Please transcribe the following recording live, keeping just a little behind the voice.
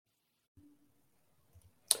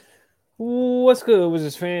What's good,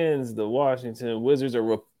 Wizards fans? The Washington Wizards are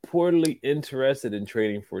reportedly interested in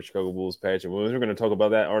trading for Chicago Bulls Patrick Williams. We're going to talk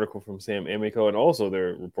about that article from Sam Amico, and also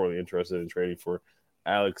they're reportedly interested in trading for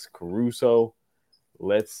Alex Caruso.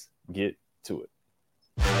 Let's get to it.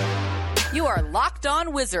 You are Locked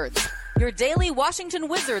On Wizards, your daily Washington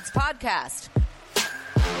Wizards podcast.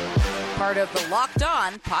 Part of the Locked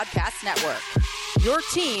On Podcast Network, your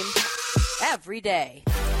team every day.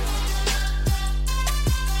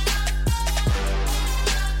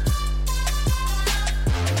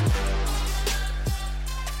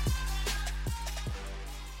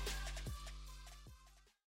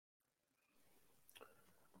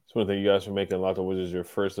 Just want to thank you guys for making Locked On Wizards your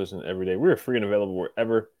first listen every day. We're free and available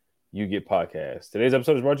wherever you get podcasts. Today's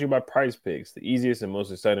episode is brought to you by Prize Picks, the easiest and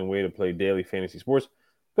most exciting way to play daily fantasy sports.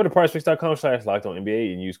 Go to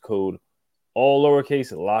prizepicks.com/LockedOnNBA and use code all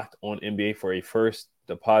lowercase LockedOnNBA for a first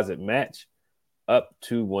deposit match up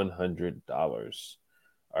to $100.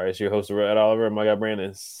 All right, it's your host, Ed Oliver, and my guy,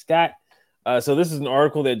 Brandon Scott. So this is an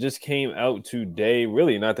article that just came out today,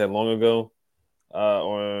 really not that long ago.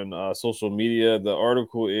 On social media. The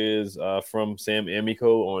article is from Sam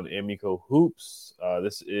Amico on Amico Hoops.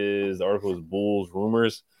 The article is Bulls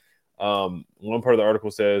Rumors. One part of the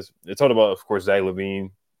article says, it's talking about, of course, Zach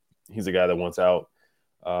LaVine. He's the guy that wants out.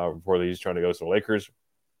 Reportedly, he's trying to go to the Lakers.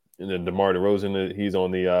 And then DeMar DeRozan, he's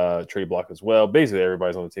on the trade block as well. Basically,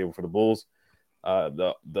 everybody's on the table for the Bulls.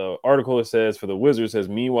 The article says, for the Wizards, says,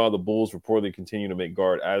 meanwhile, the Bulls reportedly continue to make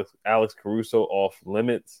guard Alex Caruso off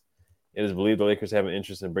limits. It is believed the Lakers have an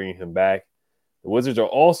interest in bringing him back. The Wizards are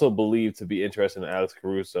also believed to be interested in Alex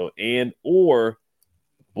Caruso and or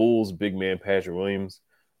Bulls big man Patrick Williams.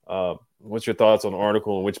 What's your thoughts on the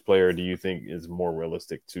article, and which player do you think is more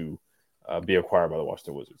realistic to be acquired by the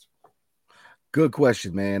Washington Wizards? Good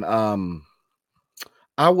question, man.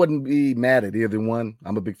 I wouldn't be mad at either one.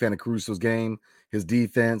 I'm a big fan of Caruso's game, his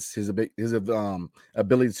defense, his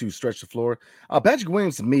ability to stretch the floor. Patrick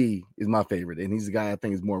Williams, to me, is my favorite, and he's the guy I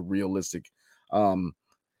think is more realistic. The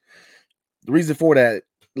reason for that,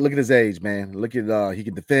 look at his age, man. Look at he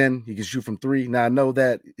can defend, he can shoot from three. Now I know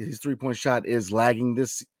that his 3-point shot is lagging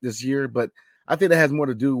this year, but I think that has more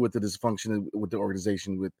to do with the dysfunction with the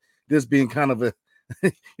organization. With this being kind of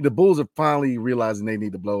the Bulls are finally realizing they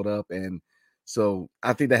need to blow it up, and so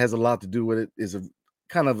I think that has a lot to do with it. Is a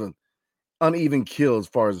kind of an uneven kill as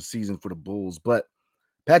far as the season for the Bulls. But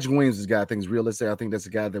Patrick Williams is a guy I think is realistic. I think that's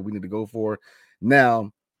a guy that we need to go for.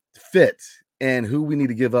 Now, fit and who we need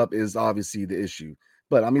to give up is obviously the issue.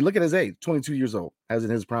 But, I mean, look at his age, 22 years old.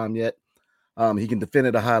 Hasn't hit his prime yet. He can defend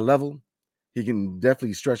at a high level. He can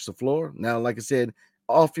definitely stretch the floor. Now, like I said,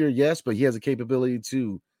 off year, yes, but he has a capability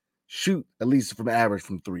to shoot at least from average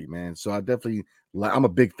from three, man. So I'm a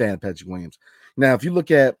big fan of Patrick Williams. Now, if you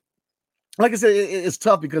look at, like I said, it's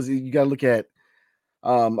tough because you got to look at,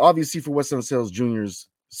 obviously for Weston Sales Jr.'s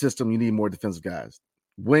system, you need more defensive guys.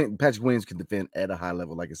 Patrick Williams can defend at a high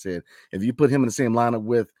level, like I said. If you put him in the same lineup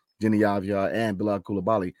with Jenny Avia and Bilal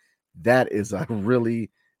Coulibaly, that is a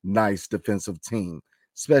really nice defensive team,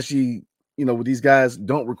 especially, with these guys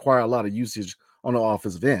don't require a lot of usage on the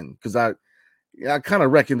offensive end, because I kind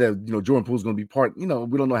of reckon that, Jordan Poole's going to be part, we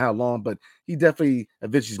don't know how long, but he definitely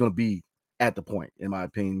eventually is going to be at the point, in my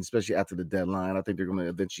opinion, especially after the deadline. I think they're going to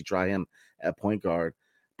eventually try him at point guard.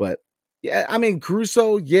 But, yeah, I mean,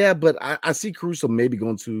 Caruso, yeah, but I see Caruso maybe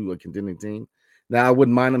going to a contending team. Now, I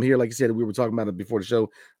wouldn't mind him here. Like I said, we were talking about it before the show.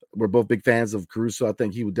 We're both big fans of Caruso. I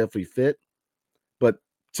think he would definitely fit. But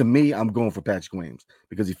to me, I'm going for Patrick Williams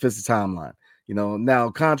because he fits the timeline. Now,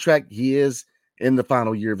 contract, he is in the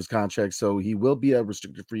final year of his contract, so he will be a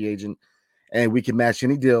restricted free agent, and we can match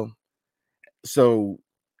any deal. So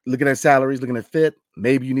looking at salaries, looking at fit,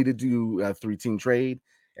 maybe you need to do a 3-team trade.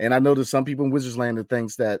 And I know there's some people in Wizards land that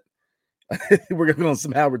thinks that we're going to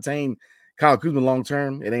somehow retain Kyle Kuzma long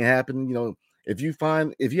term. It ain't happening. If you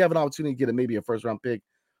have an opportunity to get maybe a first round pick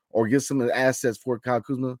or get some of the assets for Kyle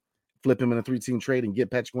Kuzma, flip him in a 3-team trade and get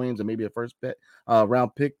Patrick Williams and maybe a first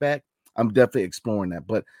round pick back, I'm definitely exploring that.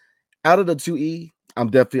 But out of the 2E,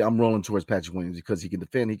 I'm rolling towards Patrick Williams because he can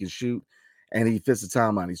defend, he can shoot, and he fits the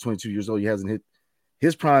timeline. He's 22 years old. He hasn't hit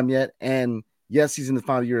his prime yet. And yes, he's in the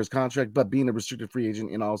final year of his contract, but being a restricted free agent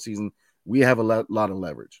in all season, we have a lot of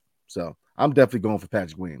leverage. So I'm definitely going for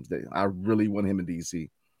Patrick Williams. I really want him in DC.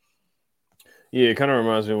 Yeah, it kind of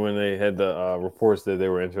reminds me when they had the reports that they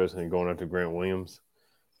were interested in going after Grant Williams.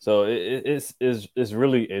 So it's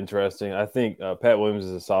really interesting. I think Pat Williams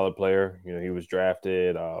is a solid player. He was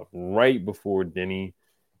drafted right before Denny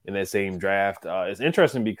in that same draft. It's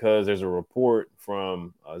interesting because there's a report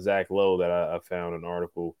from Zach Lowe that I found an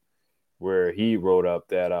article where he wrote up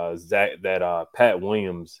that Pat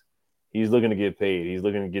Williams he's looking to get paid. He's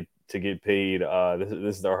looking to get paid.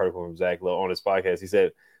 This is the article from Zach Lowe on his podcast. He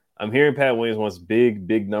said, "I'm hearing Pat Williams wants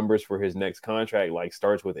big numbers for his next contract. Like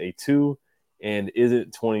starts with a 2 and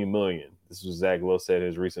isn't 20 million." This was Zach Lowe said in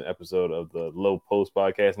his recent episode of the Low Post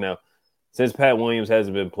podcast. Now, since Pat Williams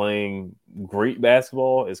hasn't been playing great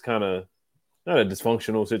basketball, it's kind of not a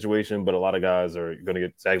dysfunctional situation, but a lot of guys are going to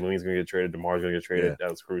get – Zach LaVine's going to get traded. DeMar's going to get traded. Yeah.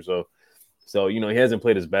 Alex Caruso. So, he hasn't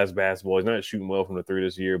played his best basketball. He's not shooting well from the 3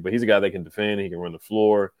 this year, but he's a guy that can defend. He can run the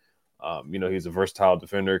floor. He's a versatile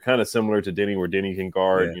defender, kind of similar to Denny, where Denny can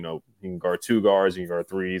guard, he can guard 2 guards, he can guard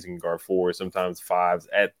 3s, he can guard 4s, sometimes 5s.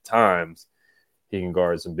 At times, he can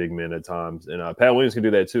guard some big men at times. And Pat Williams can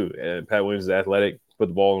do that too. And Pat Williams is athletic, put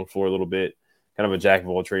the ball on the floor a little bit, kind of a jack of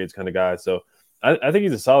all trades kind of guy. So I think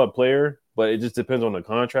he's a solid player, but it just depends on the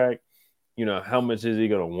contract. How much is he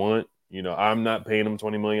going to want? I'm not paying him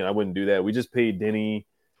 $20 million. I wouldn't do that. We just paid Denny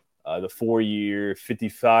the 4-year,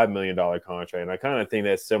 $55 million contract. And I kind of think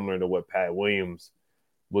that's similar to what Pat Williams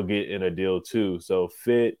will get in a deal too. So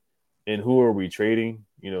fit and who are we trading?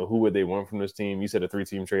 Who would they want from this team? You said a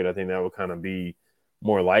 3-team trade. I think that would kind of be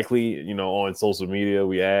more likely. On social media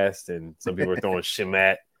we asked, and some people are throwing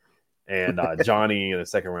Shamet and Johnny in a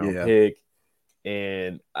second-round pick.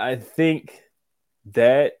 And I think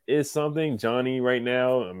that is something Johnny right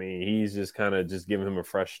now. I mean, he's just kind of just giving him a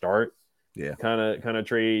fresh start. Yeah, kind of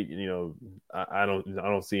trade. I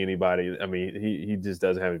don't see anybody. I mean, he just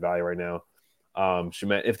doesn't have any value right now.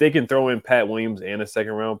 Shamet, if they can throw in Pat Williams and a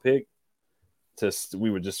second-round pick, we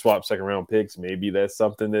would just swap second-round picks. Maybe that's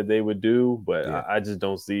something that they would do, but I just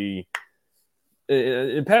don't see.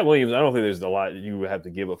 And Pat Williams, I don't think there's a lot you would have to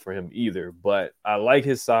give up for him either. But I like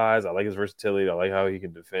his size. I like his versatility. I like how he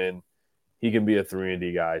can defend. He can be a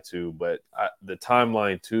 3-and-D guy too. But the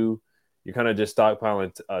timeline too, you're kind of just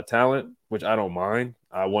stockpiling talent, which I don't mind.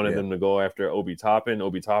 I wanted them to go after Obi Toppin.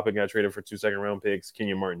 Obi Toppin got traded for 2 second-round picks.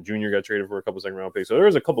 Kenyon Martin Jr. got traded for a couple second-round picks. So there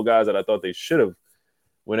was a couple guys that I thought they should have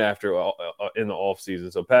went after in the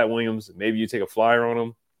offseason. So Pat Williams, maybe you take a flyer on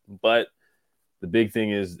him, but the big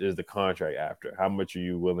thing is the contract after. How much are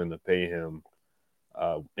you willing to pay him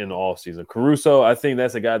in the offseason? Caruso, I think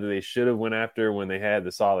that's a guy that they should have went after when they had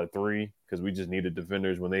the solid 3, because we just needed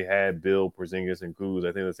defenders. When they had Bill, Porzingis, and Kuz,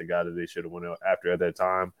 I think that's a guy that they should have went after at that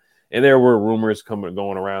time. And there were rumors going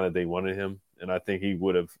around that they wanted him, and I think he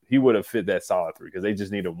would have fit that solid 3, because they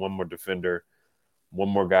just needed one more defender, one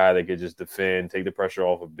more guy that could just defend, take the pressure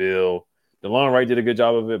off of Bill. DeLon Wright did a good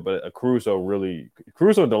job of it, but Caruso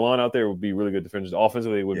and DeLon out there would be really good defenders.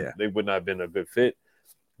 Offensively, they would not have been a good fit,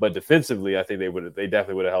 but defensively, I think they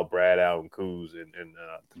definitely would have helped Brad out and Kuz and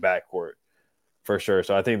the backcourt for sure.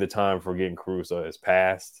 So I think the time for getting Caruso has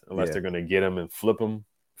passed, unless they're going to get him and flip him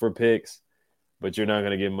for picks, but you're not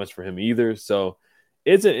going to get much for him either. So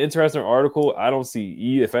it's an interesting article. I don't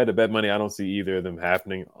see if I had to bet money, I don't see either of them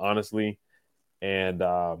happening, honestly. And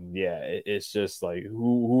it's just like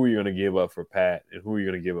who are you going to give up for Pat, and who are you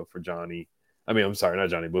going to give up for Johnny? I mean, I'm sorry, not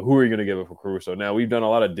Johnny, but who are you going to give up for Caruso? Now, we've done a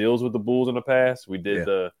lot of deals with the Bulls in the past. We did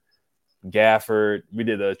the Gafford, we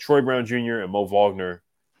did the Troy Brown Jr. and Mo Wagner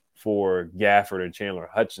for Gafford and Chandler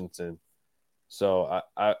Hutchinson. So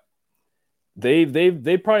they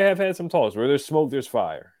probably have had some talks. Where there's smoke, there's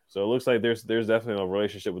fire. So it looks like there's definitely a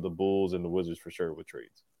relationship with the Bulls and the Wizards for sure with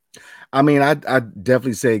trades. I mean, I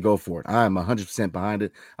definitely say go for it. I'm 100% behind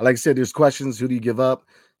it. Like I said, there's questions. Who do you give up?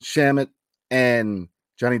 Shamet and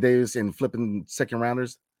Johnny Davis and flipping second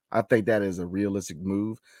rounders. I think that is a realistic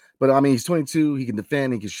move. But I mean, he's 22. He can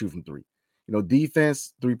defend. He can shoot from 3.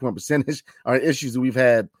 Defense, 3-point percentage are issues that we've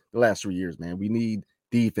had the last 3 years, man. We need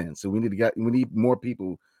defense. So we need more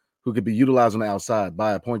people who could be utilized on the outside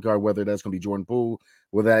by a point guard, whether that's going to be Jordan Poole,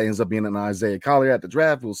 whether that ends up being an Isaiah Collier at the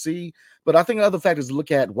draft, we'll see. But I think other factors to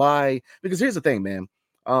look at why, because here's the thing, man.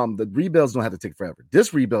 The rebuilds don't have to take forever.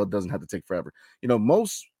 This rebuild doesn't have to take forever.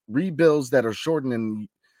 Most rebuilds that are shortened, and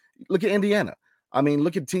look at Indiana. I mean,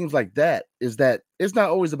 look at teams like that, is that it's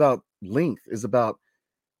not always about length. It's about,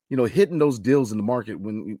 hitting those deals in the market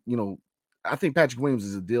when, I think Patrick Williams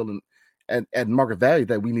is a deal at market value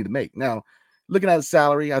that we need to make. Now, looking at his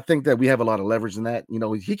salary, I think that we have a lot of leverage in that.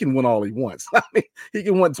 He can win all he wants. I mean, he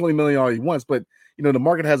can win $20 million all he wants, but the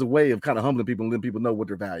market has a way of kind of humbling people and letting people know what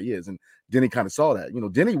their value is. And Denny kind of saw that.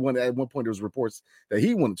 Denny won at one point. There was reports that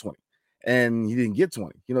he won 20 and he didn't get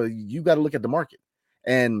 20. You got to look at the market.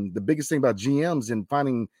 And the biggest thing about GMs and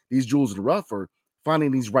finding these jewels in the rough or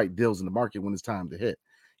finding these right deals in the market when it's time to hit.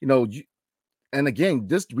 And again,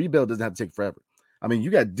 this rebuild doesn't have to take forever. I mean, you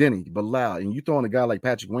got Denny, Bilal, and you throw in a guy like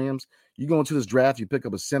Patrick Williams, you go into this draft, you pick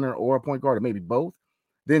up a center or a point guard or maybe both,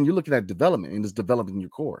 then you're looking at development and just developing your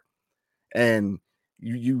core. And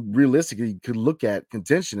you realistically could look at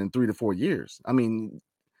contention in 3 to 4 years. I mean,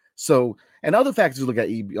 so and other factors to look at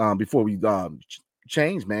before we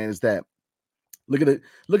change, man, is that look at it.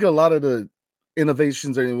 Look at a lot of the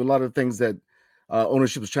innovations and a lot of things that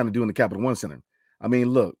ownership is trying to do in the Capital One Center. I mean,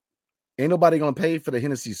 look, ain't nobody gonna pay for the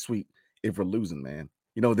Hennessy suite if we're losing, man.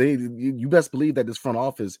 You know, you best believe that this front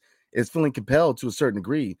office is feeling compelled to a certain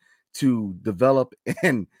degree to develop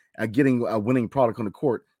and getting a winning product on the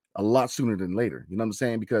court a lot sooner than later. You know what I'm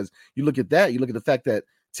saying? Because you look at that, you look at the fact that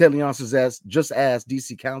Ted Leonsis just asked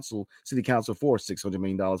City Council for $600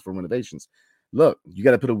 million for renovations. Look, you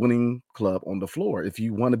got to put a winning club on the floor if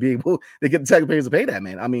you want to be able to get the taxpayers to pay that,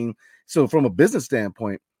 man. I mean, so from a business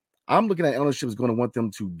standpoint, I'm looking at ownership is going to want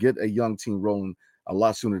them to get a young team rolling a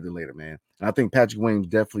lot sooner than later, man. And I think Patrick Williams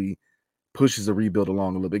definitely pushes the rebuild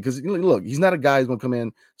along a little bit because, look, he's not a guy who's going to come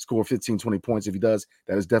in, score 15, 20 points. If he does,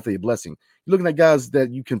 that is definitely a blessing. You're looking at guys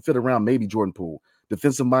that you can fit around, maybe Jordan Poole,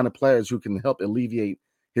 defensive-minded players who can help alleviate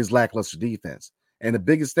his lackluster defense. And the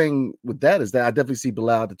biggest thing with that is that I definitely see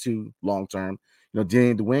Bilal the two long-term,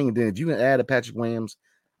 Danny the wing. And then if you can add a Patrick Williams,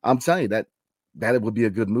 I'm telling you that it would be a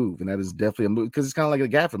good move. And that is definitely a move because it's kind of like a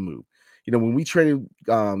Gafford move. When we traded,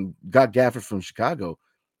 got Gafford from Chicago,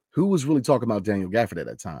 who was really talking about Daniel Gafford at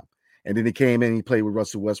that time? And then he came in, he played with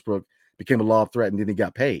Russell Westbrook, became a lob threat, and then he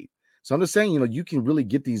got paid. So I'm just saying, you can really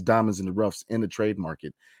get these diamonds in the roughs in the trade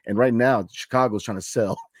market. And right now, Chicago's trying to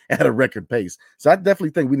sell at a record pace. So I definitely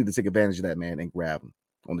think we need to take advantage of that, man, and grab him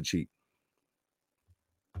on the cheap.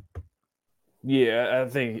 Yeah, I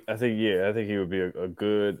think he would be a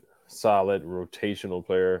good, solid rotational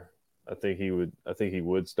player. I think he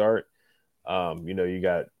would start. You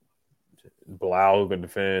got Blau who can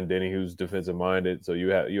defend, Denny who's defensive minded. So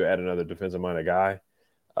you add another defensive minded guy.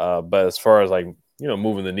 But as far as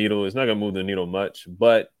moving the needle, it's not gonna move the needle much.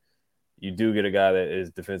 But you do get a guy that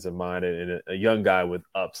is defensive minded and a young guy with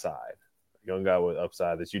upside.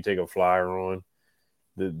 That you take a flyer on.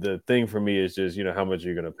 The thing for me is just how much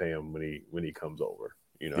you're gonna pay him when he comes over.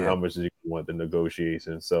 How much do you want the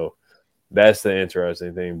negotiation? So that's the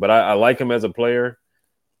interesting thing. But I like him as a player,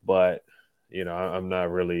 but I'm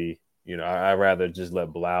not really. I'd rather just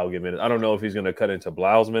let Blau get minutes. I don't know if he's going to cut into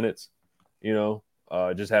Blau's minutes,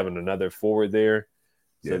 just having another forward there.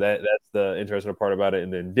 So that's the interesting part about it.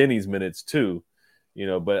 And then Denny's minutes too,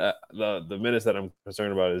 but the minutes that I'm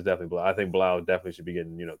concerned about is definitely Blau. I think Blau definitely should be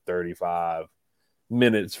getting, 35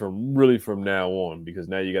 minutes from now on, because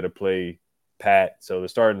now you got to play Pat. So the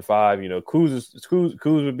starting five,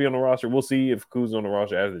 Kuz would be on the roster. We'll see if Kuz is on the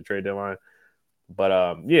roster after the trade deadline.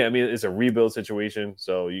 But it's a rebuild situation,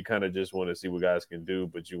 so you kind of just want to see what guys can do,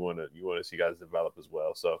 but you want to see guys develop as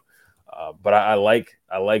well. So, but I like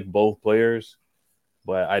both players,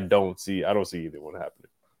 but I don't see either one happening.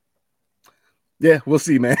 Yeah, we'll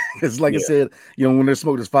see, man. Because I said, when there's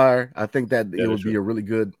smoke, there's fire. I think that it would be a really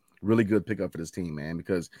good pickup for this team, man.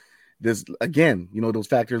 Because this again, those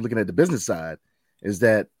factors looking at the business side is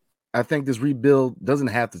that I think this rebuild doesn't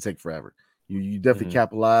have to take forever. You definitely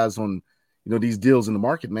capitalize on. These deals in the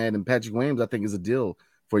market, man. And Patrick Williams, I think, is a deal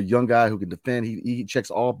for a young guy who can defend. He checks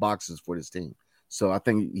all boxes for this team. So I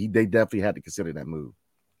think they definitely had to consider that move.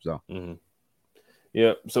 So,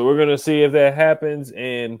 yeah. So we're going to see if that happens.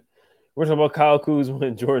 And we're talking about Kyle Kuzma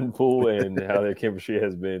and Jordan Poole and how their chemistry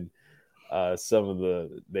has been.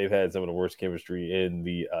 They've had some of the worst chemistry in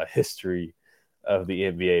the history of the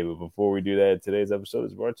NBA. But before we do that, today's episode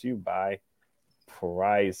is brought to you by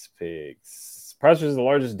Prize Picks. Prize Picks is the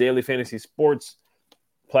largest daily fantasy sports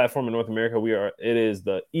platform in North America. It is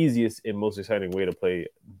the easiest and most exciting way to play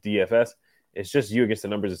DFS. It's just you against the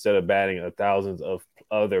numbers instead of batting thousands of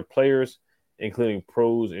other players, including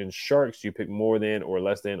pros and sharks. You pick more than or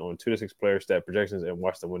less than on 2 to 6 player stat projections and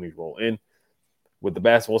watch the winnings roll in. With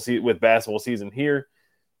basketball season here,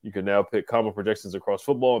 you can now pick combo projections across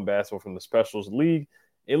football and basketball from the Specials League,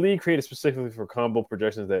 a league created specifically for combo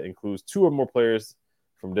projections that includes 2 or more players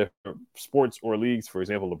from different sports or leagues. For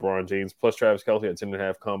example, LeBron James plus Travis Kelce at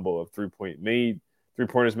 10.5 combo of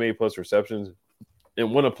 3-pointers made plus receptions.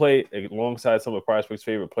 And want to play alongside some of Prize Picks'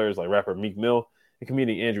 favorite players like rapper Meek Mill and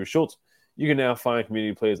comedian Andrew Schultz? You can now find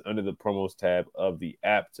community plays under the promos tab of the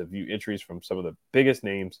app to view entries from some of the biggest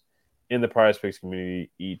names in the Prize Picks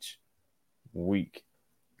community each week.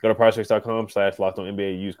 Go to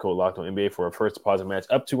prizepicks.com/LockedOnNBA. Use code LockedOnNBA for a first deposit match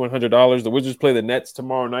up to $100. The Wizards play the Nets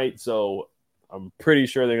tomorrow night, so I'm pretty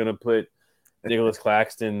sure they're going to put Nicholas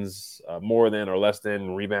Claxton's more than or less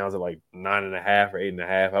than rebounds at like 9.5 or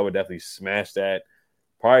 8.5. I would definitely smash that.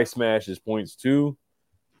 Probably smash his points too.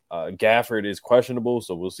 Gafford is questionable,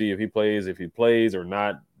 so we'll see if he plays. If he plays or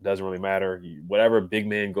not, doesn't really matter. Whatever big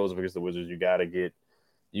man goes up against the Wizards, you gotta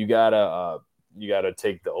you got to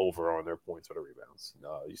take the over on their points or the rebounds.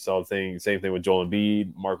 You saw the same thing with Joel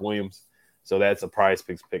Embiid, Mark Williams. So that's a Prize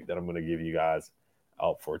Picks pick that I'm going to give you guys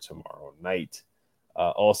out for tomorrow night.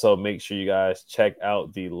 Also, make sure you guys check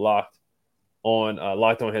out the Locked On.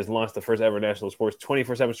 Locked On has launched the first ever national sports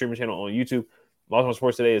 24/7 streaming channel on YouTube. Locked On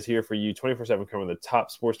Sports Today is here for you 24/7, covering the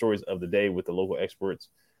top sports stories of the day with the local experts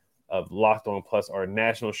of Locked On, plus our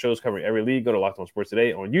national shows covering every league. Go to Locked On Sports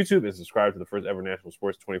Today on YouTube and subscribe to the first ever national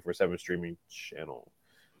sports 24/7 streaming channel.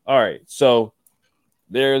 All right, so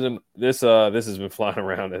this has been flying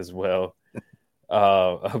around as well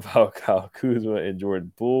about Kyle Kuzma and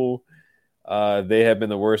Jordan Poole. They have been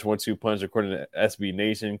the worst 1-2 punch according to SB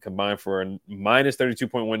Nation, combined for a minus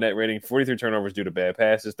 32.1 net rating, 43 turnovers due to bad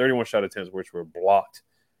passes, 31 shot attempts which were blocked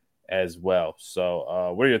as well.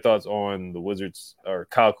 So what are your thoughts on the Wizards or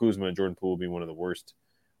Kyle Kuzma and Jordan Poole being one of the worst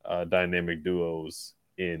dynamic duos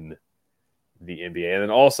in the NBA? And then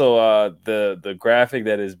also the graphic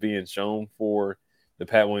that is being shown for the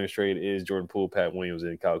Pat Williams trade is Jordan Poole, Pat Williams,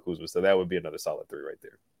 and Kyle Kuzma. So that would be another solid 3 right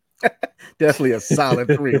there. Definitely a solid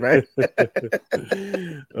 3, right?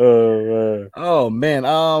 Oh man.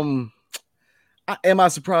 Am I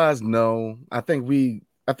surprised? No. I think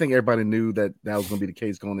everybody knew that was going to be the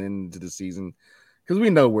case going into the season because we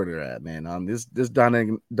know where they're at, man. This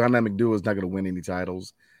dynamic duo is not going to win any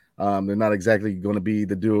titles. They're not exactly going to be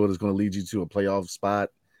the duo that's going to lead you to a playoff spot.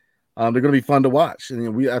 They're going to be fun to watch,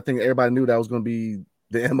 and I think everybody knew that was going to be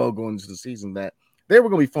the MO going into the season, that they were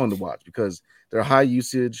going to be fun to watch because they're high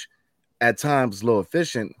usage, at times low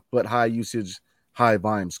efficient, but high usage, high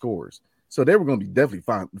volume scores. So they were going to be definitely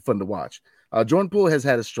fun to watch. Jordan Poole has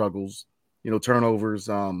had his struggles, turnovers,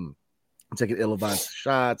 taking ill-advised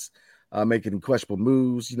shots, making questionable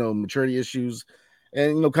moves, maturity issues.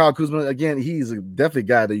 And, Kyle Kuzma, again, he's definitely a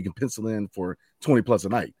guy that you can pencil in for 20 plus a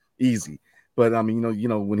night. Easy. But I mean,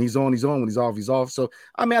 when he's on, he's on. When he's off, he's off. So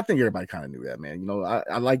I mean, I think everybody kind of knew that, man.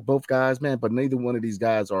 I like both guys, man, but neither one of these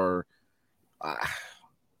guys are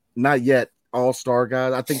not yet all-star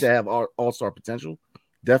guys. I think they have all-star potential,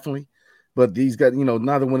 definitely. But these guys,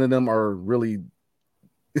 neither one of them are really.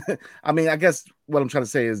 I mean, I guess what I'm trying to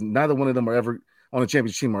say is neither one of them are ever on a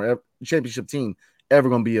championship team ever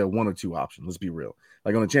going to be a 1 or 2 option. Let's be real.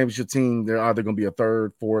 Like on a championship team, they're either going to be a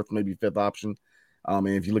 3rd, 4th, maybe 5th option. And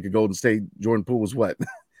if you look at Golden State, Jordan Poole was what?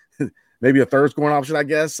 Maybe a 3rd scoring option, I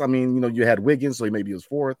guess. I mean, you had Wiggins, so maybe he was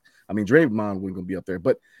 4th. I mean, Draymond wasn't going to be up there.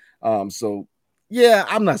 But so, yeah,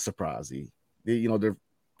 I'm not surprised. They're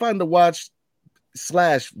fun to watch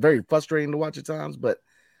 / very frustrating to watch at times. But,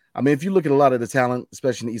 I mean, if you look at a lot of the talent,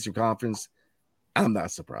 especially in the Eastern Conference, I'm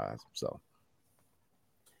not surprised. So.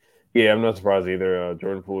 Yeah, I'm not surprised either.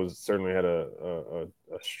 Jordan Poole has certainly had a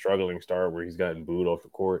struggling start where he's gotten booed off the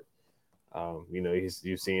court.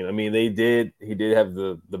 You've seen. I mean, he did have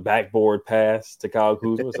the backboard pass to Kyle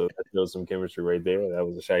Kuzma, so that shows some chemistry right there. That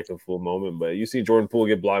was a Shaq full moment. But you see Jordan Poole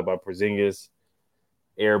get blocked by Porzingis,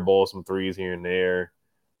 airball some threes here and there.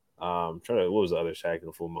 What was the other Shaq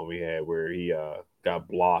full moment he had where he got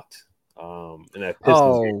blocked? And that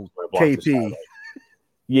Pistons game, KP.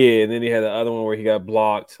 Yeah, and then he had the other one where he got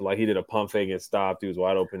blocked. Like he did a pump fake and stopped. He was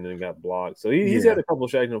wide open and then got blocked. So he's had a couple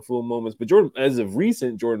of Shaq full moments. But as of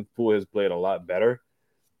recent, Jordan Poole has played a lot better.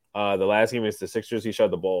 The last game against the Sixers, he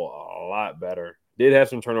shot the ball a lot better. Did have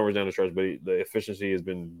some turnovers down the stretch, but the efficiency has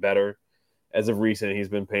been better. As of recent, he's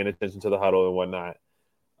been paying attention to the huddle and whatnot.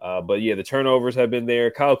 But yeah, the turnovers have been there.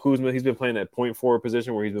 Kyle Kuzma, he's been playing that point forward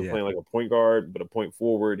position where he's been playing like a point guard, but a point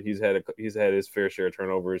forward. He's had his fair share of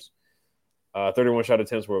turnovers. 31 shot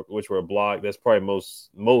attempts which were blocked. That's probably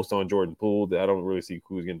most on Jordan Poole. I don't really see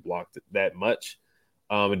Kuz getting blocked that much.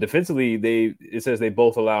 And defensively, it says they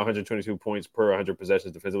both allow 122 points per 100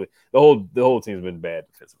 possessions defensively. The whole team's been bad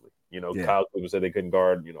defensively. Kyle Kuzma said they couldn't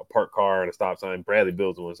guard, park car and a stop sign. Bradley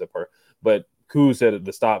Bill's the one that said park, but Kuz said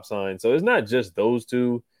the stop sign. So it's not just those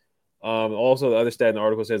two. Also, the other stat in the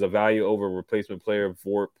article says a value over replacement player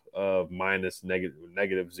VORP of minus negative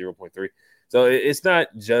 0.3. So it's not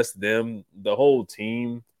just them. The whole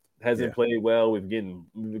team hasn't played well.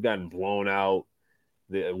 We've gotten blown out.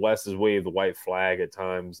 The West has waved the white flag at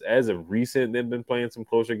times. As of recent, they've been playing some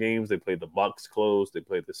closer games. They played the Bucks close. They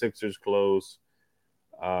played the Sixers close.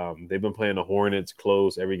 They've been playing the Hornets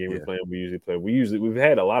close. Every game we play, we usually play. We've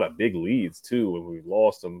had a lot of big leads too when we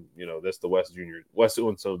lost them. That's the West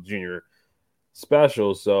Junior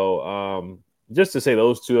special. So just to say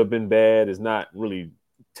those two have been bad is not really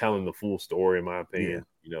telling the full story, in my opinion.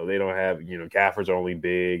 They don't have, Gafford's only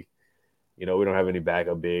big. We don't have any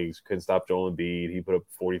backup bigs. Couldn't stop Joel Embiid. He put up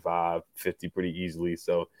 45, 50 pretty easily.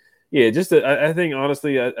 So, Yeah, I think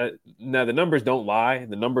honestly, now the numbers don't lie.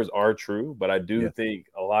 The numbers are true, but I do think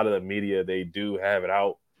a lot of the media, they do have it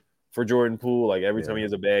out for Jordan Poole. Like every time he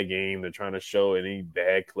has a bad game, they're trying to show any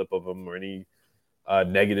bad clip of him or any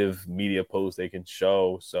negative media post they can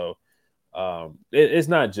show. So it's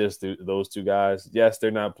not just those two guys. Yes, they're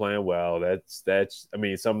not playing well. That's. I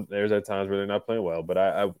mean, there's at times where they're not playing well, but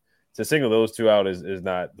I to single those two out is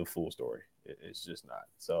not the full story. It's just not.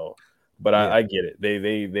 So, but I get it.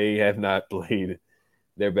 They have not played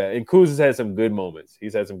their best. And Kuz has had some good moments.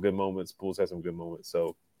 He's had some good moments. Poole's had some good moments.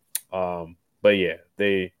 So, but yeah,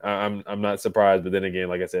 I'm not surprised. But then again,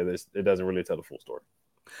 like I said, it doesn't really tell the full story.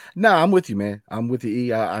 No, I'm with you, man. I'm with you,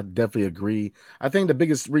 E. I definitely agree. I think the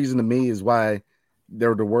biggest reason to me is why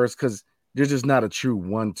they're the worst, because they're just not a true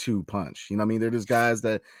 1-2 punch. You know what I mean? They're just guys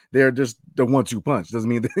that they're just the 1-2 punch. Doesn't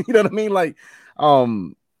mean that, you know what I mean? Like,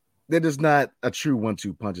 they're just not a true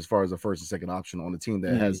 1-2 punch as far as a first and second option on a team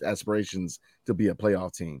that has aspirations to be a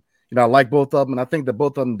playoff team. You know, I like both of them, and I think that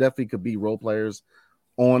both of them definitely could be role players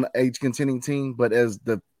on a contending team, but as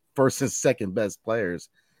the first and second best players,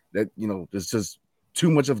 that, you know, there's just too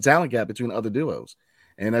much of a talent gap between other duos,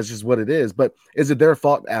 and that's just what it is. But is it their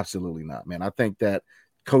fault? Absolutely not, man. I think that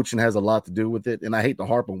coaching has a lot to do with it, and I hate to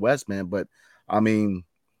harp on West, man, but I mean,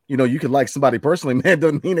 you know, you could like somebody personally, man,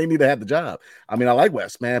 doesn't mean they need to have the job. I mean, I like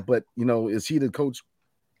West, man, but, you know, is he the coach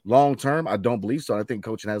long term? I don't believe so. I think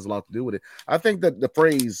coaching has a lot to do with it. I think that the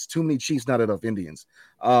phrase "too many Chiefs, not enough Indians,"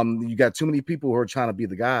 you got too many people who are trying to be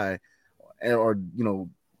the guy, or you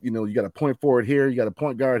got a point forward here, you got a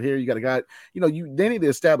point guard here, you got a guy, they need to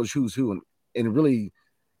establish who's who, and really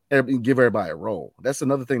give everybody a role. That's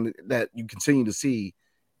another thing that you continue to see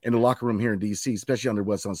in the locker room here in DC, especially under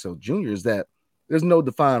Wes Unseld Jr., is that there's no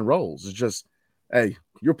defined roles. It's just, hey,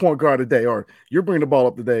 you're point guard today, or you're bringing the ball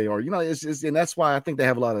up today, or, and that's why I think they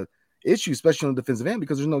have a lot of issues, especially on the defensive end,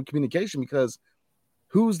 because there's no communication, because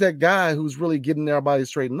who's that guy who's really getting everybody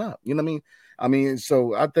straightened up? You know what I mean? I mean,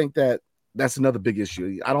 so I think that's another big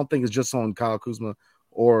issue. I don't think it's just on Kyle Kuzma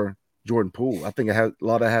or Jordan Poole. I think a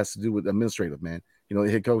lot of that has to do with administrative, man.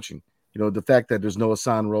 Head coaching. The fact that there's no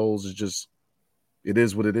assigned roles is just, it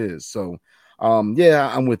is what it is. So,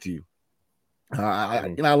 yeah, I'm with you.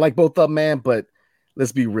 I like both of them, man, but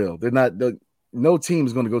let's be real. No team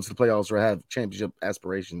is going to go to the playoffs or have championship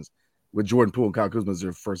aspirations with Jordan Poole and Kyle Kuzma as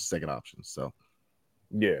their first and second options. So,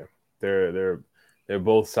 yeah, they're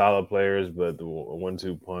both solid players, but the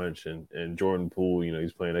 1-2 punch and Jordan Poole,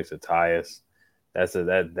 he's playing next to Tyus.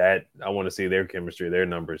 That I want to see their chemistry, their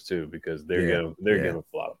numbers too, because they're giving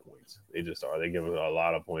a lot of points. They just are. They're giving a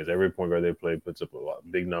lot of points. Every point guard they play puts up a lot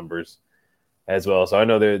big numbers as well. So I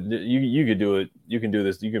know that you could do it. You can do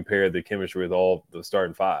this. You can pair the chemistry with all the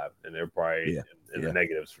starting five, and they're probably in the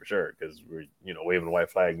negatives for sure, because we're waving the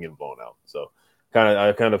white flag and getting blown out. So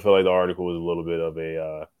I kind of feel like the article was a little bit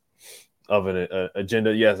of an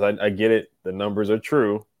agenda. Yes, I get it. The numbers are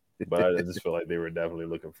true, but I just feel like they were definitely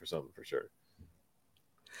looking for something for sure.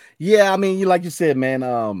 Yeah, I mean, like you said, man.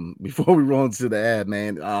 Before we roll into the ad,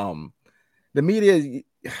 man, the media.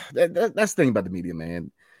 That's the thing about the media,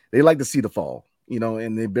 man. They like to see the fall,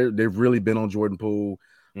 and they've really been on Jordan Poole.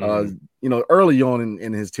 Early on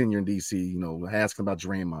in his tenure in DC, asking about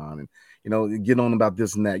Draymond and getting on about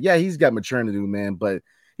this and that. Yeah, he's got maturing to do, man, but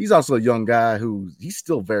he's also a young guy he's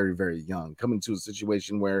still very, very young, coming to a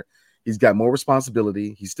situation where he's got more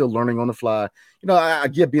responsibility. He's still learning on the fly. I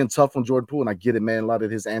get being tough on Jordan Poole, and I get it, man. A lot of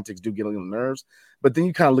his antics do get on your nerves, but then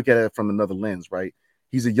you kind of look at it from another lens, right?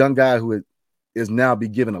 He's a young guy who is now be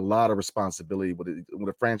given a lot of responsibility with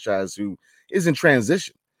a franchise who is in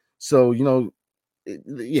transition. So,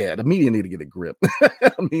 the media need to get a grip.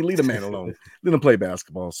 I mean, leave the man alone. Let him play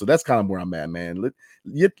basketball. So that's kind of where I'm at, man.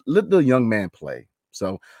 Let the young man play.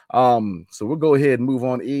 So we'll go ahead and move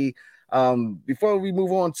on. Before we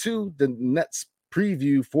move on to the Nets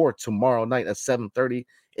preview for tomorrow night at 7:30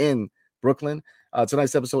 in Brooklyn,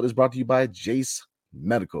 tonight's episode is brought to you by Jace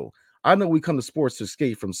Medical. I know we come to sports to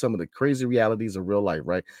escape from some of the crazy realities of real life,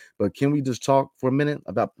 right? But can we just talk for a minute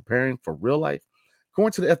about preparing for real life?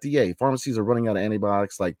 According to the FDA, pharmacies are running out of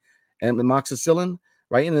antibiotics like amoxicillin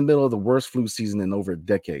right in the middle of the worst flu season in over a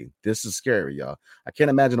decade. This is scary, y'all. I can't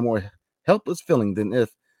imagine a more helpless feeling than if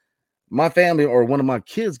my family or one of my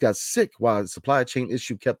kids got sick while the supply chain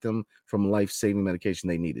issue kept them from life-saving medication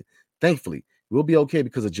they needed. Thankfully, we'll be okay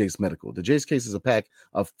because of Jace Medical. The Jace case is a pack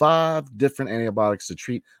of 5 different antibiotics to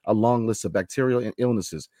treat a long list of bacterial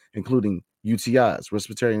illnesses, including UTIs,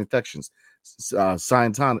 respiratory infections, skin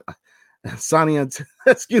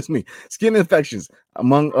infections,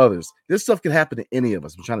 among others. This stuff can happen to any of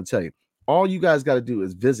us. I'm trying to tell you. all you guys got to do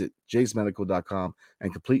is visit jacemedical.com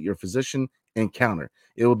and complete your physician encounter.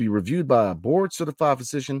 It will be reviewed by a board-certified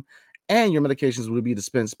physician, and your medications will be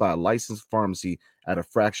dispensed by a licensed pharmacy at a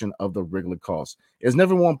fraction of the regular cost. It's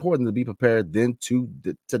never more important to be prepared than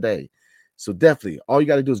today. So definitely, all you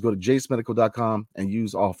got to do is go to jacemedical.com and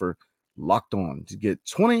use offer Locked On to get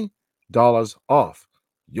 $20 off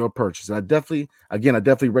your purchase. And I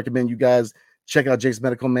definitely recommend you guys check out Jace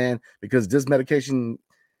Medical, man, because this medication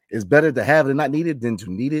is better to have it and not need it than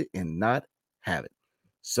to need it and not have it.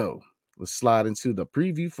 So let's slide into the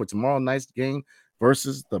preview for tomorrow night's game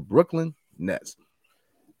versus the Brooklyn Nets.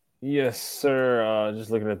 Yes, sir.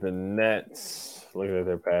 Just looking at the Nets, looking at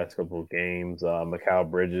their past couple of games.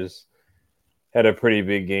 Mikal Bridges had a pretty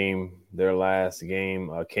big game their last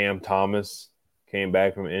game. Cam Thomas came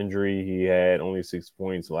back from injury. He had only 6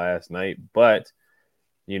 points last night, but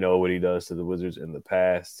you know what he does to the Wizards in the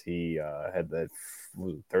past. He had that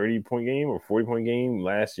 30-point game or 40-point game.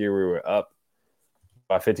 Last year we were up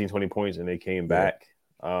by 15, 20 points, and they came back.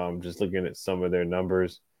 Just looking at some of their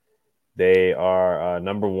numbers, they are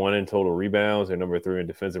number 1 in total rebounds. They're number 3 in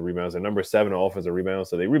defensive rebounds. They're number 7 in offensive rebounds.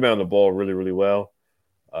 So they rebound the ball really, really well.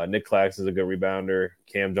 Nick Claxton is a good rebounder.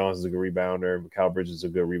 Cam Johnson is a good rebounder. Mikal Bridges is a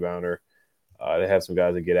good rebounder. They have some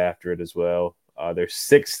guys that get after it as well. They're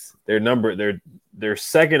sixth. They're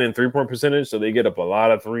second in 3-point percentage, so they get up a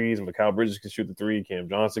lot of threes. Mikal Bridges can shoot the 3. Cam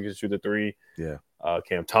Johnson can shoot the 3. Yeah.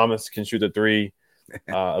 Cam Thomas can shoot the 3.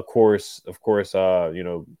 Of course, you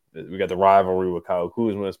know, we got the rivalry with Kyle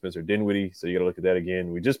Kuzma, Spencer Dinwiddie. So you got to look at that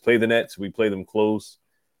again. We just played the Nets. We played them close,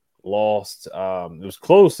 lost. It was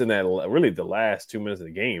close in that really the last 2 minutes of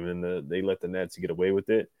the game, and they let the Nets get away with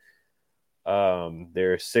it.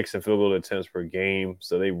 They're 6th in field goal attempts per game,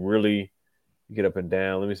 so they really get up and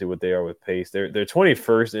down. Let me see what they are with pace. They're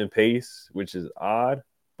 21st in pace, which is odd,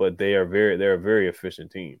 but they're a very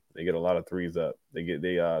efficient team. They get a lot of threes up. They're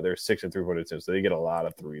 6th in 3-point attempts, so they get a lot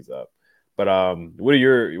of threes up. But what are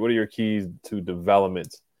your keys to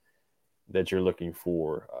development that you're looking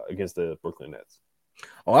for against the Brooklyn Nets?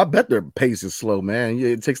 Oh, I bet their pace is slow, man.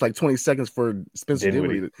 It takes like 20 seconds for Spencer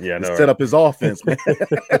Dinwiddie to set up his offense, man.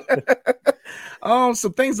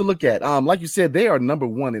 Some things to look at. Like you said, they are number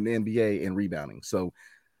 1 in the NBA in rebounding. So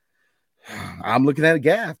I'm looking at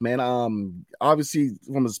Gaff, man. Obviously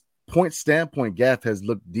from his point standpoint, Gaff has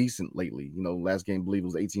looked decent lately. You know, last game I believe it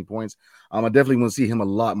was 18 points. I definitely want to see him a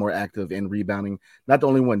lot more active in rebounding. Not the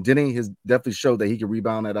only one. Denny has definitely showed that he can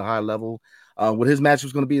rebound at a high level. What his matchup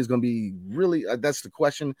is going to be really that's the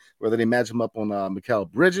question, whether they match him up on Mikal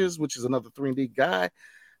Bridges, which is another 3-and-D guy.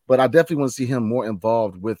 But I definitely want to see him more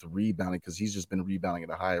involved with rebounding because he's just been rebounding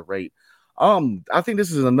at a higher rate. I think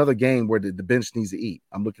this is another game where the bench needs to eat.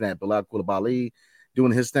 I'm looking at Bilal Coulibaly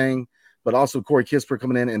doing his thing, but also Corey Kispert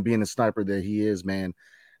coming in and being the sniper that he is, man.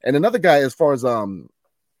 And another guy, as far as I'm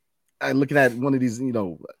looking at one of these, you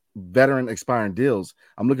know, veteran expiring deals,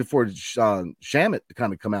 I'm looking for Shamet to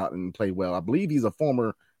kind of come out and play well. I believe he's a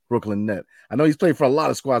former Brooklyn Net. I know he's played for a lot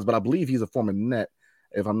of squads, but I believe he's a former Net,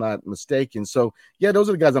 if I'm not mistaken. So, yeah, those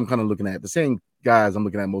are the guys I'm kind of looking at. The same guys I'm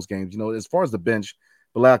looking at most games. You know, as far as the bench,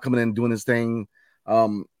 Bilal coming in and doing his thing,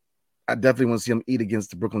 I definitely want to see him eat against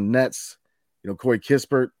the Brooklyn Nets. You know, Corey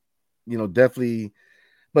Kispert, you know, definitely.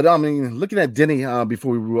 But, I mean, looking at Denny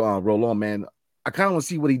before we roll on, man, I kind of want to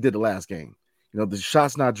see what he did the last game. You know, the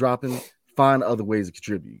shots not dropping, find other ways to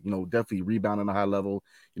contribute. You know, definitely rebound on a high level.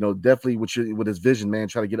 You know, definitely with his vision, man,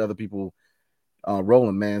 try to get other people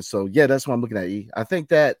rolling, man. So, yeah, that's what I'm looking at, E. I think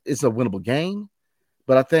that it's a winnable game,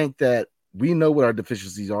 but I think that we know what our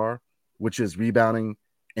deficiencies are, which is rebounding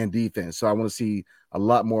and defense. So I want to see a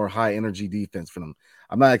lot more high-energy defense from them.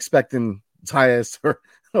 I'm not expecting Tyus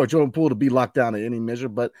or Jordan Poole to be locked down at any measure,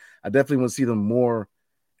 but I definitely want to see them more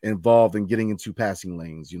involved in getting into passing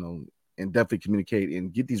lanes, you know, and definitely communicate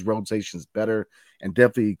and get these rotations better and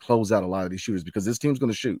definitely close out a lot of these shooters because this team's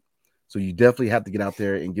going to shoot. So you definitely have to get out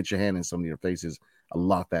there and get your hand in some of your faces a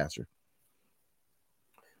lot faster.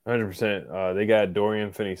 100%. They got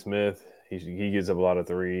Dorian Finney-Smith. He gets up a lot of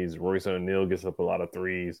threes. Royce O'Neal gets up a lot of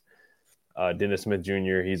threes. Dennis Smith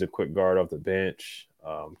Jr., he's a quick guard off the bench.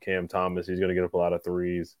 Cam Thomas, he's going to get up a lot of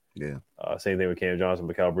threes. Yeah. Same thing with Cam Johnson,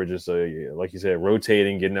 Mikal Bridges. So, like you said,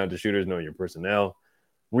 rotating, getting out to shooters, knowing your personnel.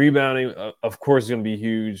 Rebounding, of course, is going to be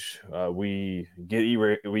huge. We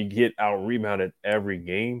get out rebounded every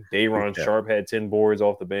game. Day'Ron Sharp had 10 boards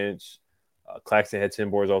off the bench. Claxton had 10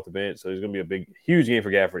 boards off the bench. So it's going to be a huge game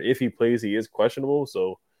for Gafford. If he plays, he is questionable.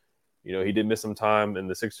 So, you know, he did miss some time in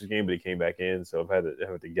the Sixers game, but he came back in. So if I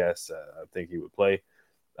had to guess, I think he would play.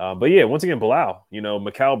 But yeah, once again, Bilal, you know,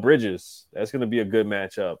 Mikal Bridges, that's going to be a good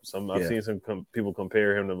matchup. I've seen some people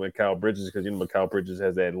compare him to Mikal Bridges because, you know, Mikal Bridges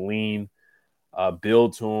has that lean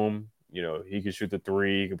build to him. You know, he can shoot the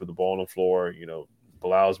three, he can put the ball on the floor. You know,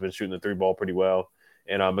 Bilal's been shooting the three ball pretty well.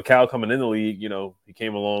 And Mikal coming in the league, you know, he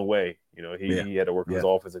came a long way. You know, he had to work on his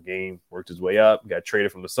offensive game, worked his way up, got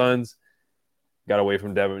traded from the Suns, got away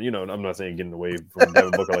from Devin. You know, I'm not saying getting away from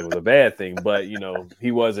Devin Booker like it was a bad thing, but, you know,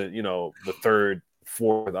 he wasn't, you know, the third,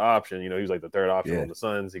 fourth option. You know, he was like the third option on the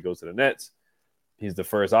Suns. He goes to the Nets. He's the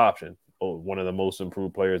first option, one of the most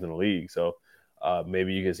improved players in the league. So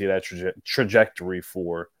maybe you can see that trajectory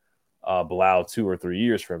for Bilal 2 or 3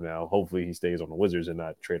 years from now. Hopefully he stays on the Wizards and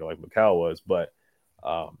not traded like Mikal was. But,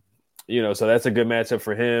 you know, so that's a good matchup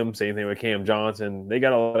for him. Same thing with Cam Johnson. They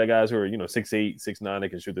got a lot of guys who are, you know, 6'8", 6'9", they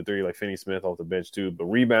can shoot the three, like Finney Smith off the bench too, but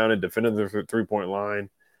rebounded, defended the three-point line.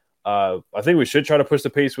 I think we should try to push the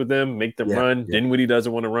pace with them, make them run. Dinwiddie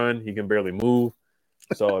doesn't want to run. He can barely move.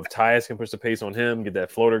 So if Tyus can push the pace on him, get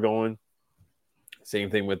that floater going. Same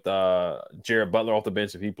thing with Jared Butler off the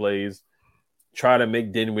bench if he plays. Try to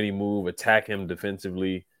make Dinwiddie move, attack him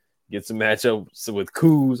defensively, get some matchups with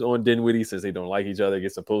Kuz on Dinwiddie since they don't like each other.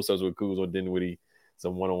 Get some post-ups with Kuz on Dinwiddie,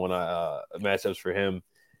 some one-on-one matchups for him.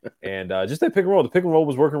 And just that pick and roll. The pick and roll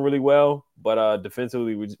was working really well, but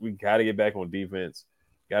defensively, we got to get back on defense.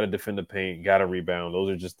 Got to defend the paint, got to rebound.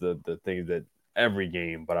 Those are just the things that every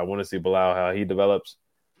game. But I want to see Bilal, how he develops.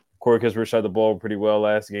 Corey Kispert shot the ball pretty well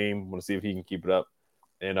last game. Want to see if he can keep it up.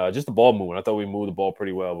 And just the ball moving. I thought we moved the ball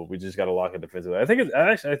pretty well, but we just got to lock it defensively. I think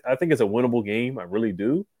it's a winnable game. I really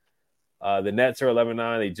do. The Nets are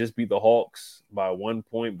 11-9. They just beat the Hawks by 1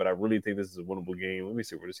 point, but I really think this is a winnable game. Let me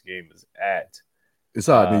see where this game is at. It's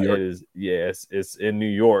New York. It is, yes, it's in New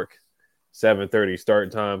York. 7:30 start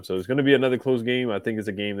time. So it's going to be another close game. I think it's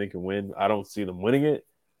a game they can win. I don't see them winning it,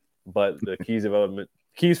 but the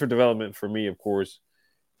keys for development for me, of course,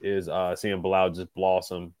 is seeing Bilal just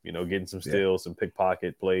blossom, you know, getting some steals, some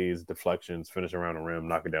pickpocket plays, deflections, finishing around the rim,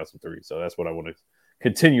 knocking down some threes. So that's what I want to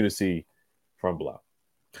continue to see from Bilal.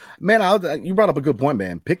 Man, you brought up a good point,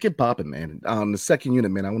 man. Pick and popping, man. On the second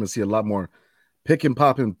unit, man, I want to see a lot more pick and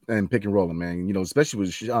popping and pick and rolling, man. You know, especially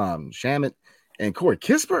with Shamet and Corey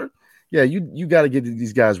Kispert. Yeah, you got to get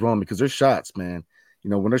these guys rolling because their shots, man. You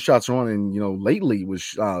know, when their shots are on, and, you know, lately with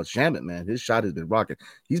Shamet, man, his shot has been rocking.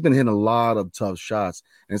 He's been hitting a lot of tough shots.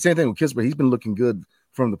 And the same thing with Kispert. He's been looking good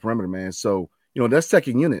from the perimeter, man. So, you know, that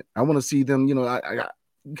second unit, I want to see them, you know, I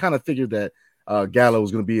kind of figured that Gallo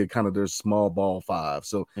was going to be a kind of their small ball five.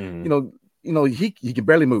 So, you know, he can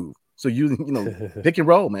barely move. So, you know, pick and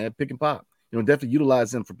roll, man, pick and pop. You know, definitely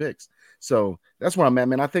utilize them for picks. So that's where I'm at,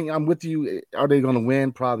 man. I think I'm with you. Are they going to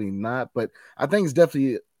win? Probably not. But I think it's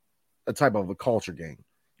definitely a type of a culture game.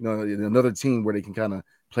 You know, another team where they can kind of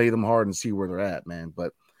play them hard and see where they're at, man.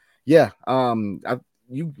 But yeah,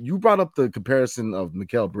 you brought up the comparison of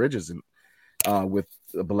Mikal Bridges and with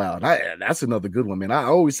Bilal. And that's another good one, man. I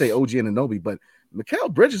always say OG Anunoby, but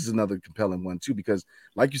Mikal Bridges is another compelling one too, because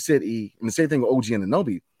like you said, and the same thing with OG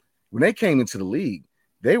Anunoby, when they came into the league,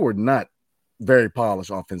 they were not very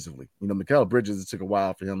polished offensively. You know, Mikal Bridges, it took a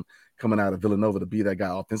while for him coming out of Villanova to be that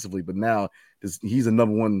guy offensively, but now he's a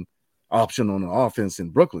number one option on the offense in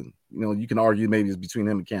Brooklyn. You know, you can argue maybe it's between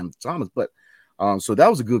him and Cam Thomas, but so that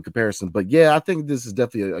was a good comparison. But yeah, I think this is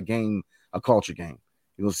definitely a game, a culture game.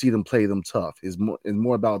 You'll see them play them tough. It's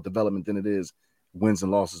more about development than it is wins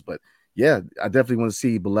and losses. But yeah, I definitely want to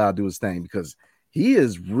see Bilal do his thing because he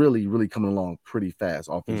is really, really coming along pretty fast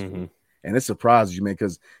offensively. Mm-hmm. And it surprises you, man,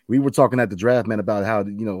 because we were talking at the draft, man, about how,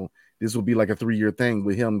 you know, this will be like a 3-year thing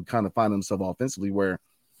with him kind of finding himself offensively, where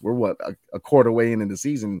we're a quarter way into the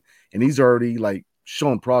season, and he's already like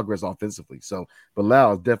showing progress offensively. So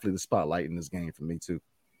Bilal is definitely the spotlight in this game for me too.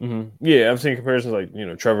 Mm-hmm. Yeah, I've seen comparisons like, you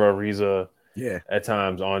know, Trevor Ariza, at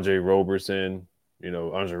times Andre Roberson. You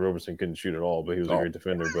know, Andre Roberson couldn't shoot at all, but he was a great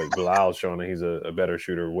defender. But Bilal's showing that he's a better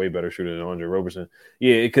shooter, way better shooter than Andre Roberson.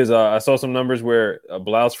 Yeah, because I saw some numbers where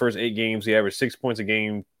Bilal's first 8 games, he averaged 6 points a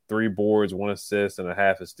game, 3 boards, 1 assist, and a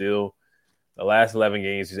half a steal. The last 11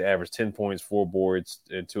 games, he's averaged 10 points, 4 boards,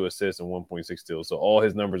 and 2 assists, and 1.6 steals. So all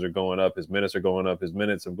his numbers are going up. His minutes are going up. His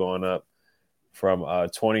minutes have gone up from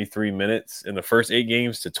 23 minutes in the first 8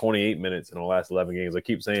 games to 28 minutes in the last 11 games. I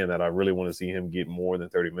keep saying that I really want to see him get more than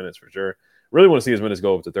 30 minutes for sure. Really want to see his minutes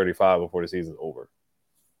go up to 35 before the season's over.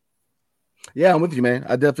 Yeah, I'm with you, man.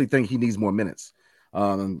 I definitely think he needs more minutes.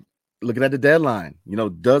 Looking at the deadline, you know,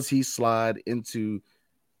 does he slide into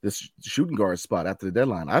this shooting guard spot after the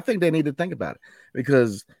deadline? I think they need to think about it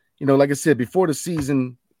because, you know, like I said, before the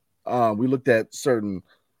season, we looked at certain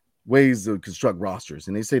ways to construct rosters,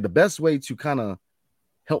 and they say the best way to kind of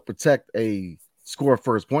help protect a score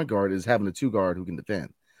first point guard is having a 2 guard who can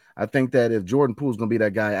defend. I think that if Jordan Poole's going to be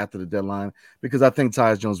that guy after the deadline, because I think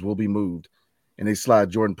Tyus Jones will be moved, and they slide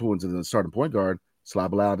Jordan Poole into the starting point guard, slide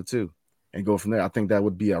Bilal to 2, and go from there. I think that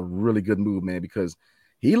would be a really good move, man, because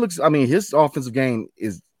he looks. I mean, his offensive game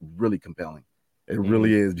is really compelling. It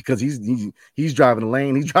really is, because he's driving the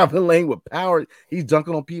lane. He's driving the lane with power. He's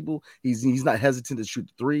dunking on people. He's not hesitant to shoot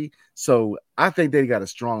the 3. So I think they got to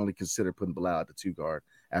strongly consider putting Bilal at the 2 guard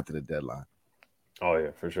after the deadline. Oh yeah,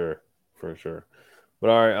 for sure. But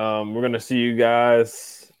all right, we're gonna see you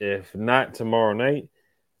guys. If not tomorrow night,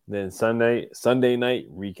 then Sunday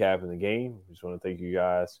night recapping the game. Just want to thank you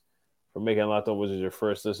guys for making Locked On Wizards your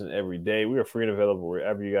first listen every day. We are free and available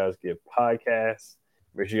wherever you guys get podcasts.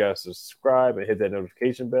 Make sure you guys subscribe and hit that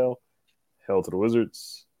notification bell. Hell to the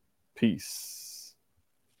Wizards. Peace.